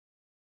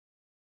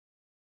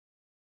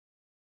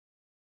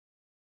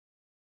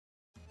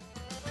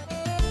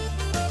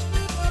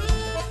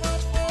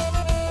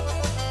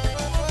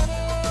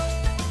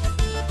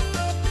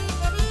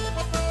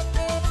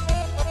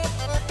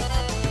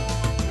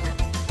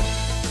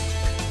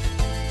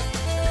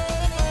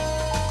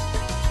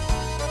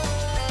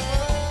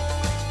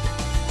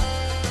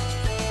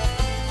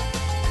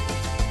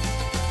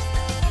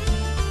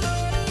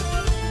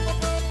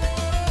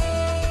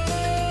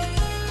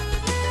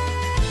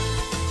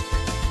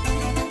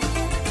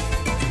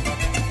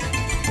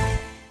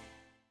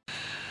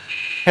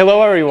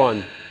Hello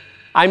everyone,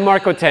 I'm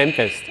Marco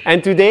Tempest,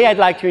 and today I'd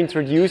like to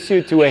introduce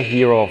you to a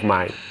hero of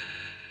mine.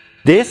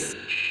 This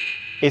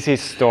is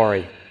his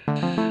story.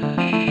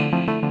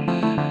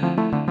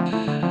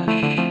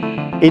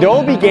 It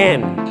all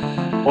began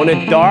on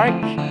a dark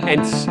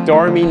and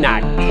stormy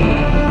night.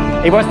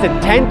 It was the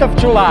 10th of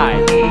July,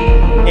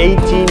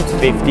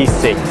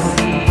 1856.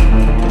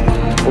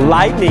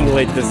 Lightning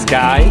lit the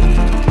sky,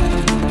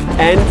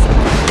 and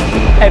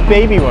a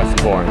baby was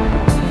born.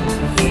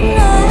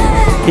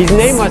 His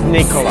name was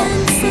Nikola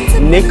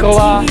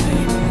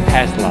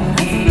Tesla.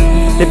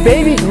 The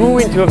baby grew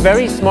into a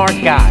very smart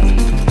guy.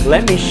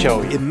 Let me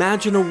show you.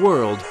 Imagine a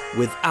world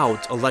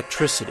without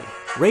electricity,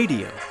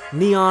 radio,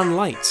 neon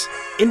lights,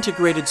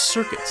 integrated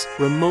circuits,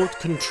 remote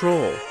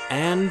control,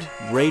 and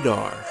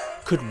radar.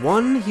 Could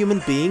one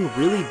human being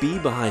really be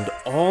behind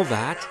all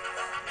that?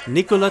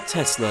 Nikola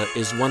Tesla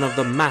is one of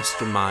the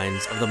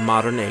masterminds of the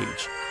modern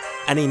age,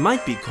 and he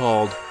might be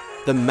called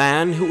the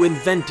man who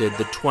invented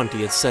the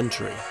 20th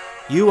century.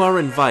 You are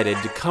invited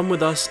to come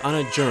with us on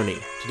a journey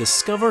to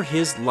discover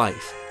his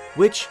life,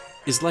 which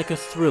is like a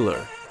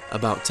thriller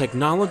about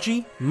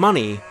technology,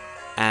 money,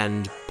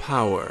 and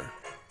power.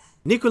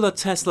 Nikola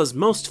Tesla's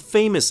most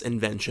famous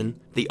invention,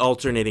 the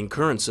alternating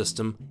current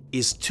system,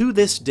 is to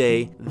this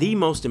day the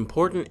most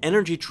important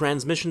energy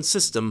transmission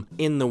system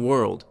in the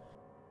world.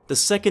 The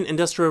Second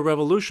Industrial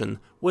Revolution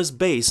was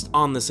based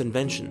on this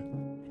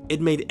invention.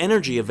 It made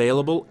energy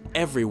available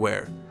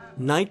everywhere.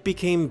 Night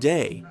became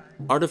day.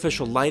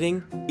 Artificial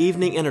lighting,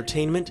 evening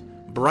entertainment,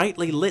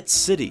 brightly lit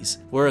cities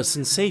were a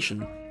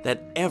sensation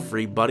that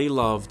everybody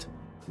loved.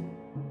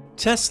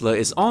 Tesla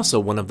is also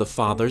one of the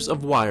fathers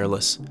of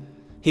wireless.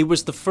 He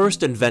was the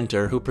first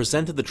inventor who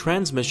presented the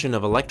transmission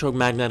of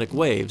electromagnetic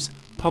waves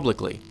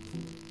publicly.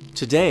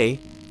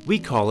 Today, we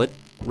call it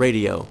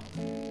radio.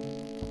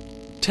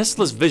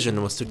 Tesla's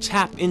vision was to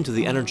tap into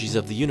the energies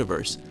of the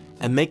universe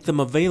and make them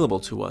available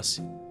to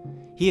us.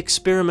 He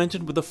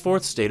experimented with the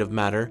fourth state of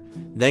matter,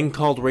 then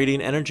called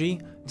radiant energy.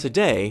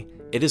 Today,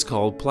 it is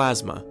called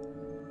plasma.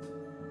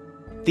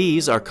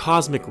 These are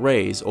cosmic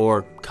rays,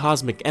 or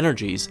cosmic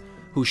energies,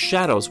 whose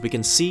shadows we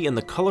can see in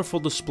the colorful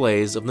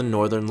displays of the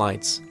northern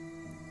lights.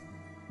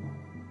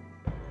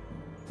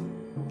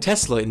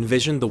 Tesla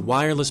envisioned the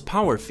wireless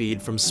power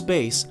feed from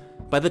space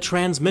by the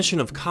transmission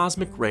of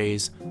cosmic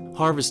rays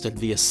harvested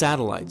via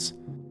satellites.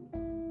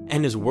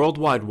 And his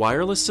worldwide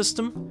wireless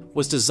system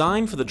was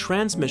designed for the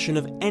transmission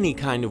of any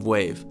kind of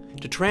wave,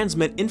 to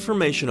transmit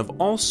information of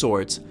all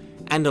sorts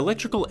and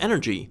electrical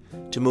energy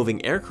to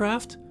moving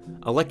aircraft,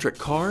 electric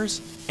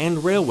cars,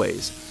 and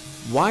railways,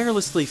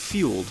 wirelessly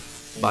fueled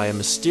by a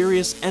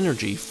mysterious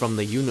energy from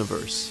the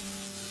universe.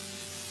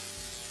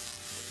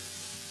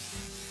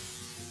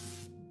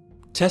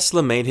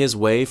 Tesla made his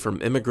way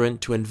from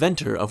immigrant to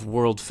inventor of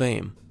world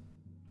fame.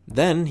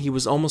 Then he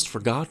was almost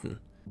forgotten.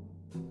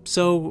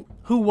 So,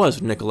 who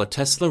was Nikola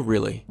Tesla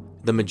really?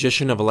 The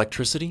magician of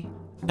electricity?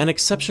 An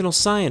exceptional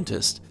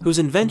scientist whose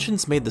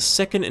inventions made the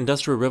Second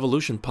Industrial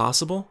Revolution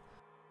possible?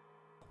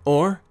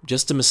 Or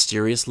just a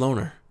mysterious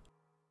loner?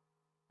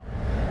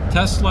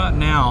 Tesla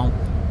now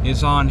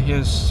is on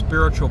his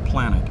spiritual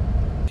planet.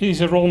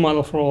 He's a role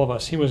model for all of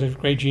us. He was a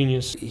great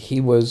genius.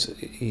 He was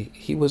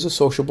a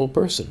sociable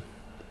person,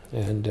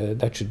 and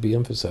that should be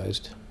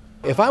emphasized.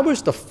 If I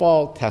was to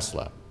fault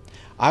Tesla,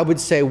 I would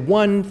say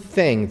one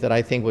thing that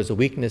I think was a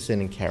weakness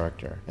in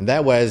character, and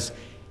that was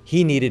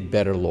he needed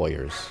better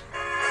lawyers.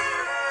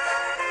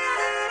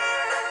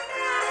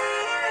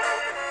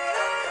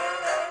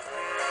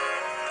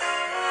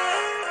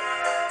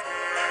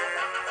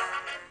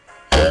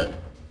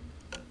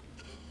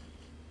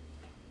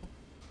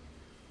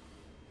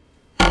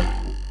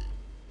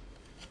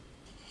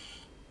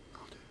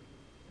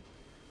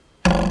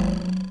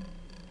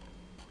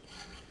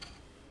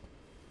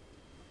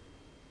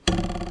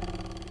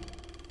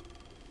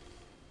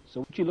 So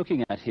what you're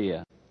looking at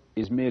here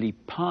is merely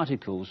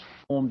particles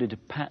formed into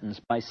patterns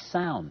by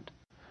sound.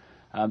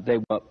 They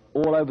were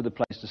all over the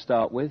place to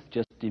start with,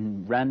 just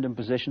in random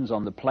positions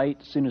on the plate.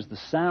 As soon as the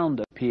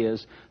sound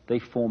appears, they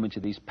form into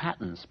these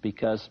patterns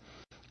because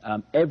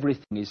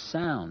everything is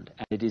sound.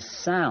 And it is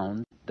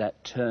sound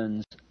that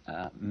turns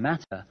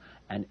matter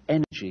and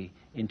energy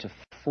into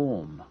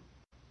form.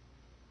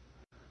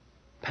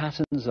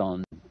 Patterns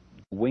on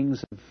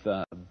wings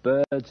of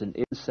birds and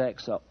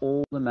insects are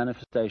all the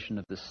manifestation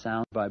of the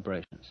sound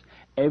vibrations.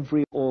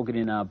 Every organ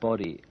in our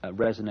body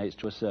resonates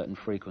to a certain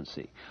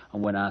frequency.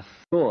 And when our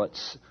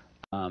thoughts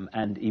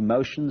and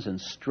emotions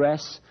and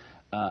stress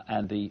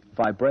and the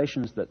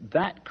vibrations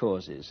that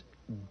causes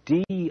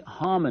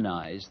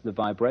de-harmonize the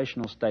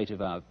vibrational state of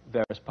our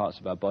various parts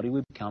of our body,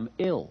 we become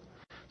ill.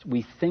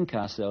 We think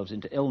ourselves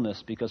into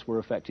illness because we're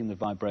affecting the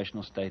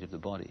vibrational state of the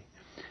body.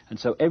 And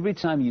so every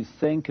time you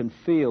think and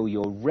feel,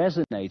 you're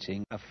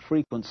resonating a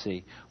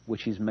frequency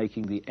which is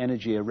making the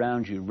energy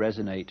around you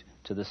resonate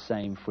to the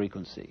same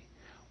frequency.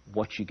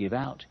 What you give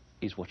out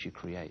is what you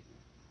create.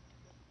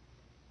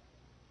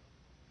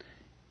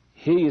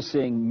 Here you're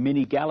seeing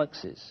mini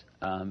galaxies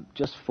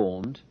just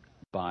formed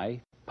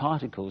by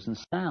particles and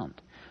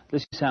sound.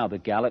 This is how the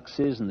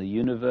galaxies and the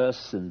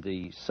universe and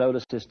the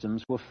solar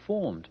systems were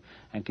formed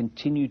and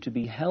continue to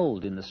be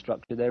held in the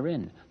structure they're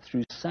in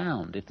through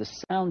sound. If the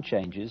sound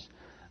changes,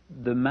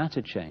 the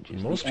matter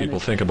changes. Most people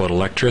think about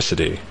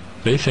electricity.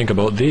 They think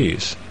about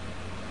these.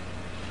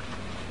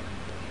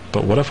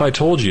 But what if I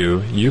told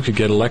you you could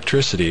get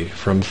electricity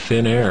from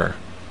thin air?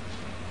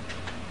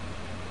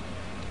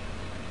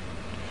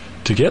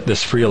 To get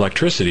this free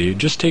electricity,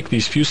 just take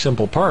these few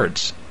simple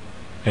parts,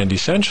 and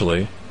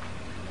essentially,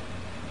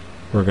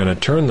 we're going to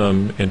turn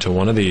them into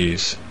one of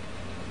these.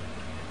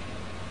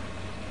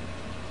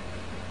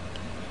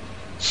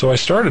 So I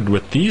started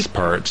with these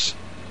parts,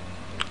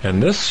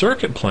 and this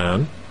circuit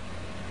plan,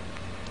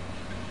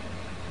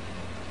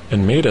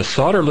 and made a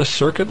solderless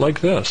circuit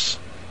like this.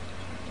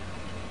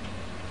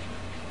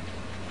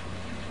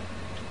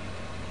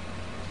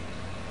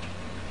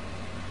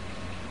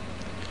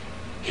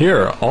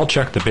 Here, I'll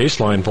check the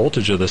baseline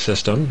voltage of the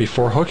system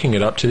before hooking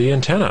it up to the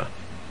antenna.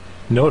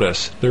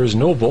 Notice, there is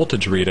no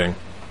voltage reading.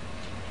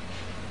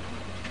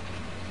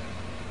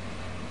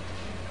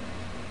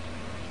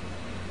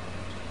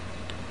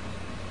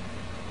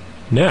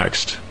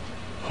 Next,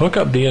 hook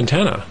up the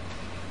antenna.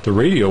 The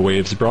radio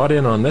waves brought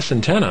in on this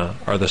antenna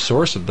are the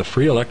source of the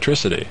free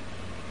electricity.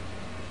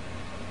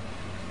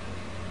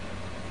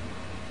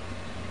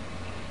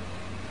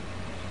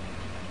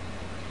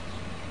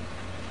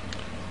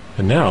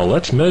 And now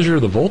let's measure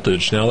the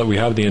voltage now that we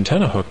have the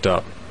antenna hooked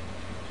up.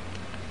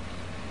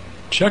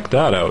 Check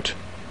that out.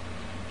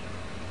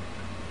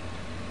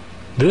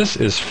 This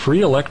is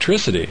free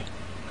electricity.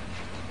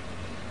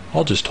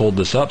 I'll just hold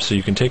this up so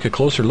you can take a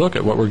closer look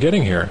at what we're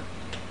getting here.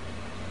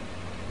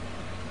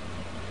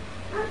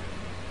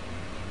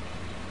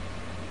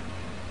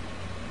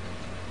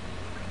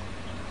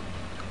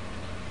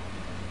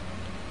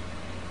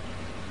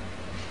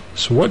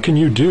 So what can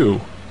you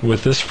do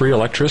with this free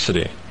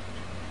electricity?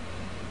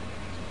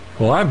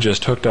 Well, I've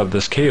just hooked up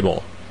this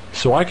cable,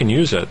 so I can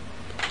use it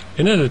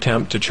in an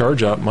attempt to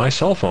charge up my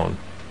cell phone.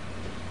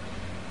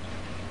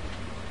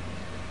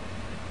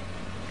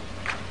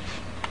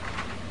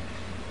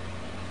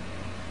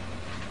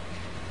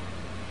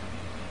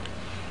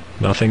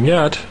 Nothing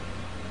yet.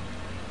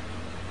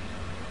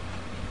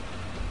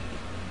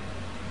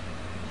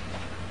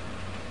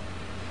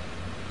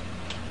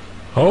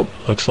 Oh,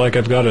 looks like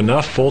I've got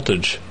enough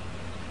voltage.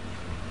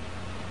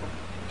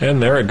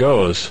 And there it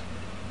goes.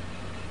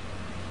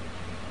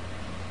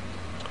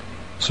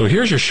 So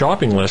here's your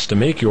shopping list to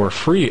make your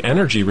free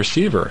energy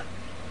receiver.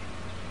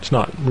 It's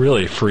not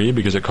really free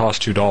because it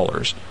costs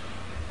 $2.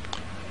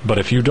 But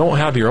if you don't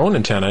have your own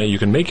antenna, you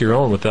can make your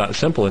own with that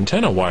simple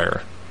antenna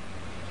wire.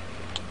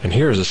 And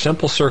here's a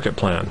simple circuit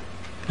plan.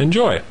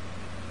 Enjoy!